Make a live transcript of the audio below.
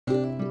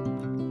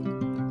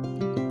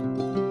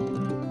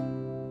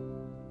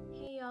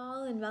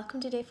welcome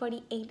to day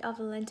 48 of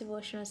the Lenten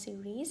Devotional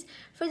series.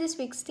 For this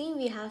week's theme,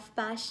 we have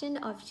Passion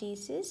of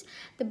Jesus.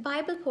 The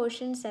Bible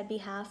portions that we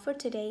have for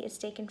today is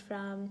taken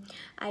from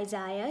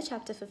Isaiah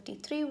chapter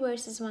 53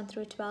 verses 1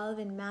 through 12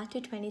 and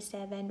Matthew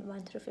 27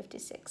 1 through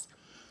 56.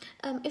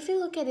 If we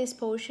look at these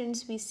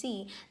portions, we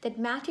see that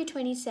Matthew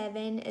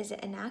 27 is an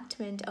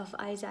enactment of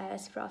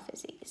Isaiah's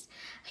prophecies.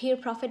 Here,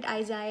 prophet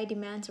Isaiah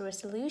demands a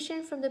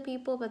resolution from the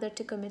people whether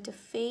to commit to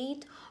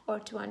faith or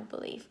to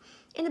unbelief.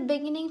 In the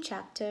beginning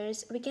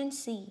chapters, we can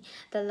see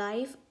the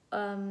life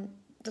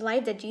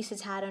that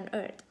Jesus had on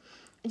earth.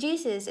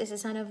 Jesus is the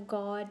Son of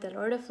God, the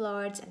Lord of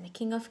Lords, and the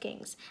King of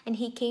Kings, and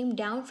he came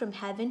down from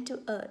heaven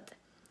to earth.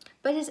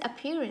 But his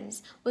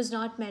appearance was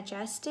not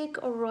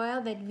majestic or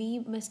royal that we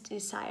must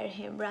desire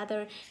him.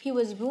 Rather, he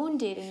was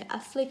wounded and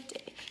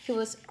afflicted. He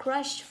was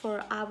crushed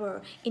for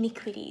our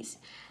iniquities,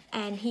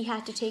 and he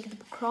had to take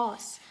the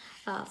cross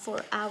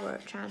for our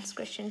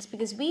transgressions,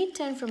 because we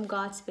turn from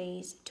God's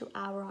ways to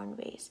our own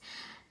ways.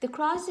 The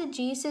cross that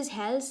Jesus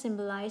held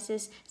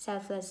symbolizes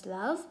selfless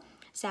love,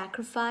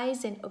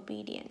 sacrifice, and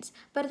obedience.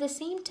 But at the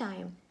same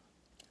time,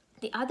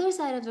 the other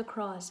side of the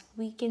cross,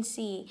 we can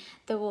see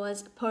there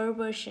was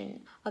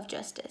perversion of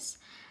justice.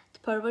 The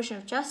perversion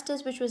of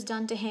justice which was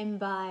done to him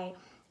by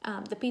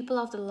the people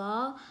of the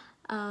law,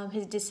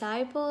 his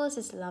disciples,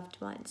 his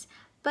loved ones.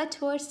 But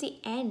towards the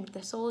end,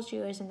 the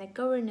soldiers and the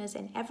governors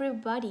and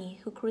everybody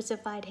who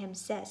crucified him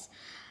says,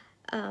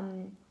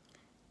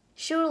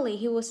 surely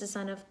he was the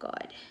Son of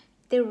God.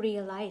 They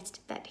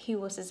realized that he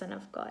was the Son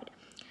of God.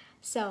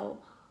 So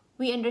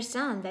we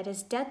understand that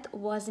his death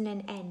wasn't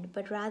an end,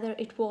 but rather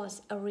it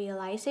was a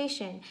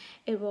realization.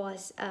 It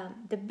was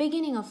the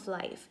beginning of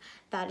life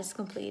that is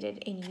completed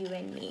in you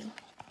and me.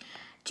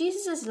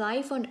 Jesus'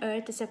 life on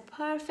earth is a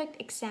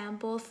perfect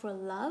example for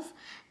love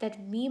that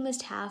we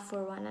must have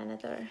for one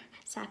another.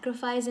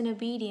 Sacrifice and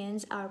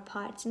obedience are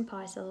parts and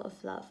parcel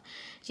of love.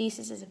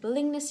 Jesus'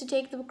 willingness to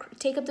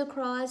take up the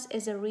cross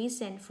is a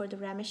reason for the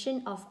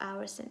remission of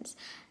our sins.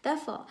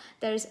 Therefore,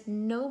 there is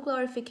no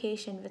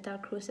glorification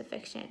without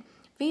crucifixion.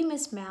 We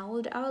must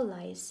mold our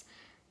lives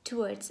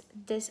towards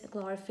this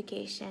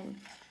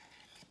glorification.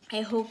 I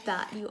hope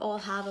that you all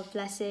have a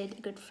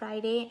blessed Good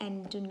Friday,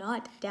 and do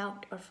not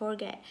doubt or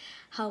forget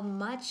how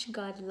much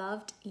God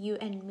loved you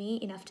and me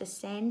enough to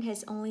send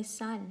his only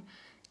Son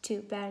to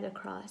bear the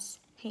cross.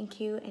 Thank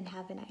you and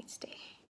have a nice day.